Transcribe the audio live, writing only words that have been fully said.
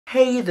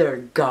Hey there,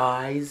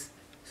 guys.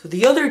 So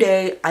the other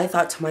day, I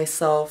thought to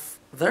myself,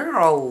 there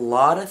are a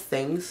lot of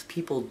things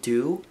people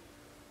do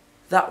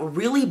that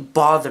really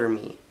bother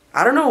me.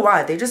 I don't know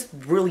why, they just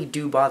really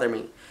do bother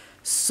me.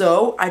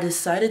 So I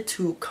decided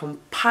to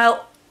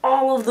compile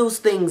all of those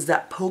things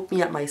that poke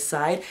me at my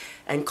side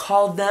and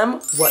call them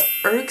what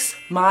irks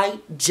my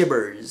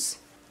jibbers.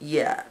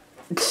 Yeah.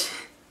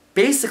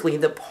 Basically,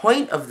 the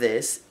point of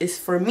this is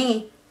for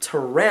me to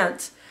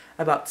rant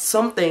about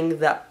something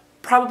that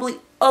probably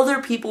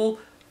other people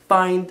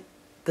find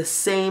the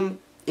same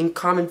in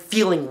common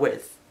feeling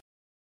with.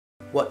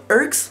 What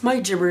irks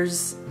my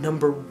jibbers,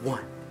 number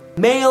 1.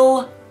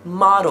 Male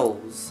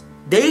models.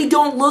 They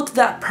don't look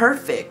that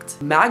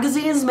perfect.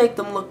 Magazines make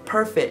them look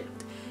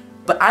perfect.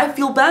 But I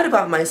feel bad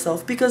about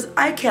myself because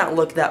I can't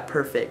look that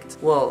perfect.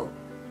 Well,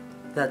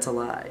 that's a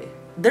lie.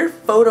 They're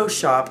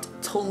photoshopped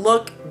to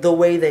look the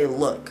way they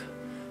look.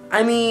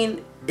 I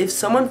mean, if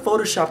someone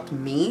photoshopped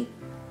me,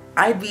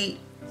 I'd be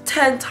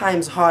 10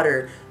 times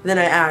hotter than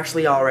I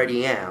actually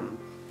already am.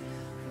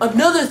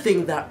 Another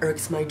thing that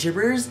irks my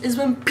jibbers is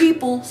when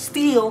people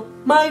steal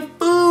my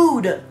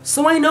food.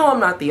 So I know I'm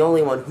not the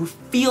only one who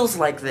feels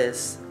like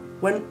this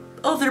when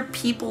other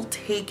people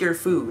take your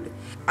food.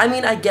 I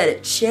mean, I get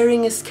it,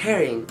 sharing is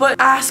caring, but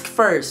ask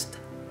first.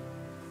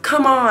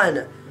 Come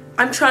on,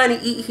 I'm trying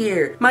to eat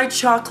here. My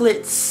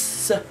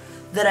chocolates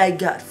that I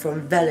got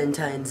from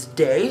Valentine's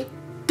Day,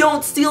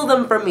 don't steal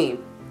them from me.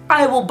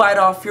 I will bite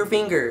off your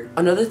finger.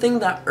 Another thing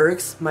that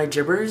irks my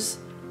jibbers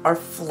are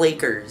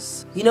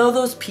flakers. You know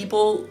those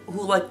people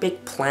who like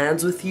make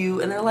plans with you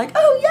and they're like,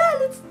 oh yeah,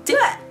 let's do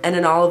it. And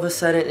then all of a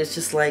sudden it's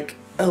just like,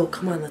 oh,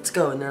 come on, let's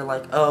go. And they're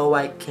like, oh,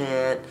 I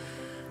can't.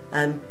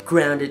 I'm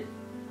grounded.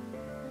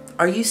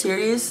 Are you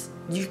serious?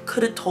 You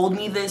could have told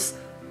me this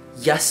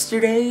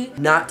yesterday,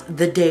 not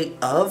the day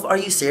of. Are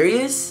you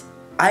serious?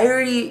 I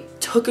already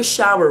took a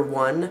shower,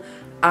 one.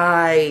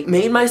 I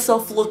made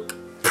myself look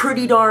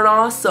pretty darn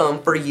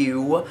awesome for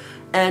you,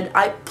 and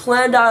I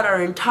planned out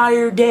our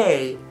entire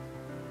day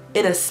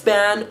in a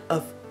span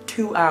of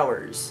 2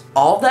 hours.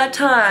 All that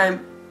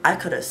time, I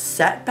could have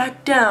sat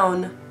back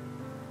down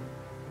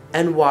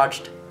and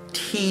watched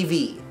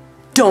TV.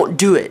 Don't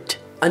do it.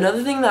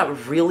 Another thing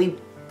that really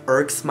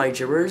irks my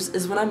jibbers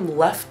is when I'm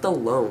left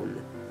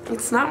alone.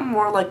 It's not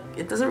more like,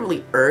 it doesn't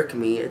really irk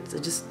me, I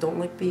just don't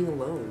like being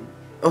alone.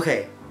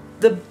 Okay.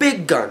 The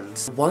big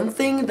guns. One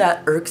thing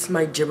that irks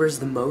my jibbers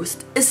the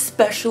most,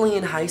 especially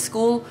in high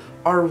school,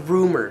 are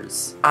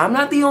rumors. I'm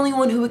not the only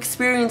one who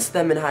experienced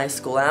them in high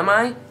school, am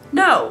I?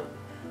 No.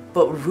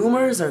 But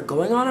rumors are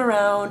going on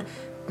around,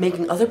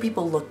 making other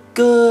people look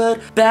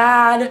good,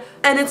 bad,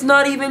 and it's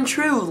not even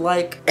true.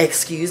 Like,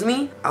 excuse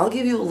me? I'll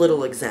give you a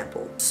little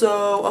example.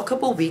 So, a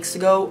couple weeks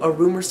ago, a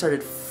rumor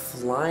started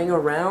flying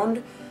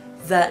around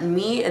that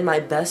me and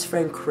my best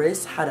friend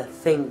Chris had a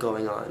thing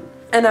going on.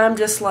 And I'm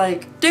just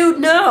like, dude,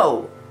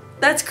 no!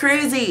 That's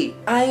crazy!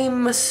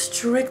 I'm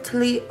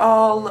strictly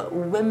all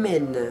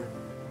women.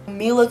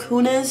 Mila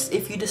Kunis,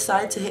 if you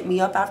decide to hit me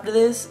up after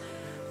this,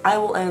 I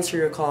will answer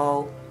your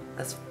call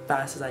as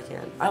fast as I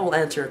can. I will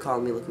answer your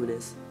call, Mila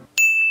Kunis.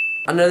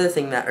 Another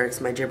thing that irks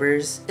my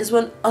jibbers is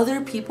when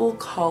other people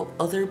call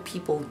other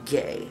people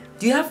gay.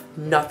 Do you have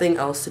nothing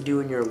else to do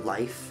in your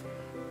life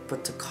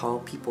but to call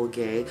people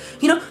gay?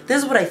 You know,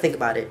 this is what I think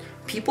about it.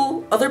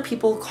 Other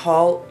people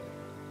call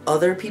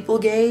other people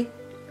gay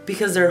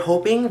because they're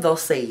hoping they'll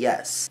say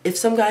yes. If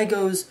some guy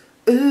goes,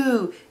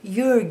 ooh,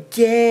 you're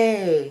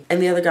gay,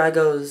 and the other guy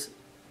goes,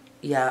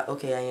 yeah,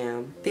 okay, I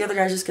am, the other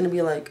guy's just gonna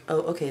be like, oh,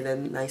 okay,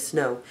 then nice to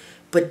know.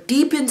 But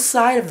deep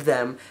inside of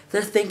them,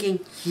 they're thinking,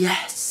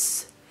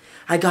 yes,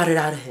 I got it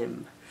out of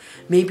him.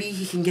 Maybe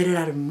he can get it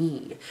out of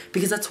me,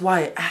 because that's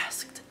why I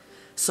asked.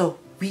 So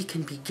we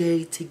can be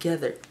gay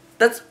together.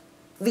 That's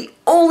the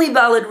only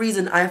valid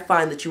reason I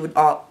find that you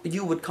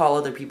would call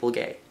other people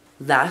gay.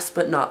 Last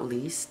but not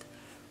least,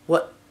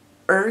 what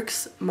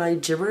irks my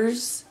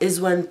jibbers is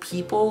when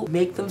people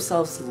make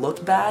themselves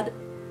look bad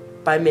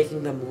by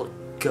making them look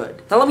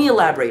good. Now let me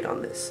elaborate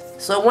on this.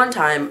 So one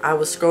time I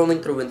was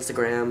scrolling through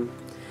Instagram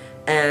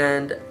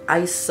and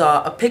I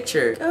saw a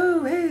picture.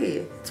 Oh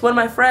hey, it's one of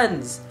my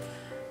friends.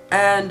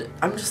 And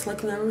I'm just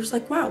looking at her, I'm just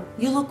like, wow,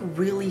 you look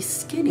really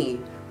skinny.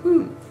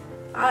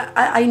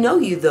 I know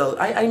you though.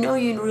 I know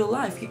you in real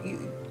life.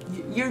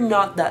 You're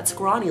not that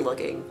scrawny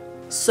looking.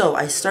 So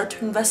I start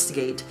to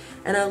investigate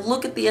and I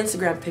look at the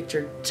Instagram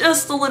picture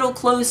just a little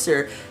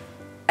closer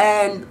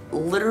and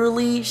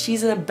literally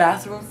she's in a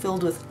bathroom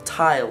filled with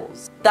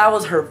tiles. That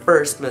was her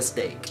first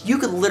mistake. You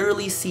could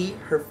literally see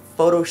her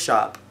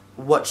Photoshop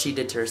what she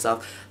did to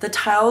herself. The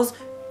tiles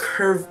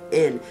curve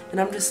in and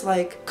I'm just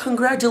like,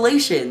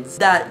 congratulations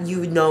that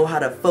you know how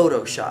to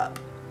Photoshop.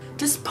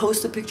 Just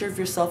post a picture of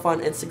yourself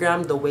on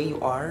Instagram the way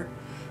you are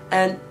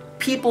and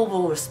people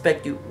will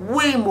respect you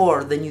way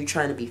more than you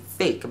trying to be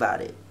fake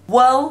about it.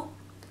 Well,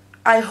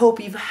 I hope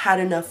you've had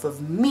enough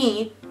of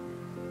me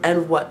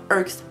and what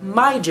irks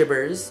my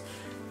jibbers.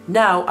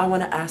 Now I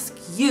want to ask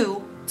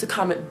you to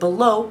comment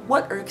below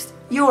what irks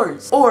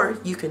yours. Or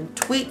you can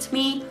tweet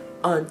me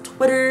on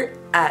Twitter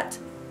at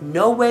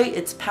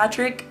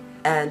NoWayIt'sPatrick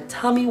and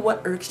tell me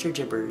what irks your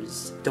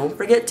jibbers. Don't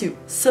forget to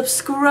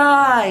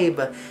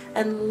subscribe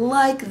and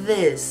like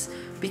this,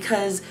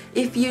 because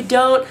if you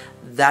don't,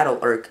 that'll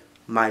irk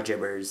my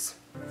jibbers.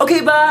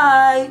 Okay,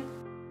 bye!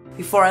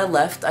 Before I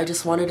left, I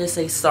just wanted to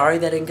say sorry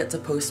that I didn't get to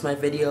post my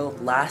video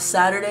last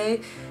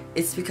Saturday.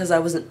 It's because I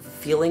wasn't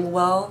feeling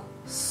well,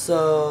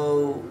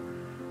 so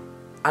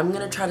I'm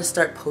gonna try to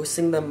start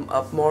posting them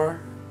up more,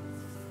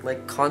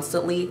 like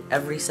constantly,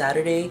 every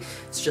Saturday.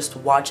 So just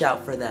watch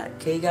out for that,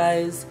 okay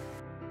guys?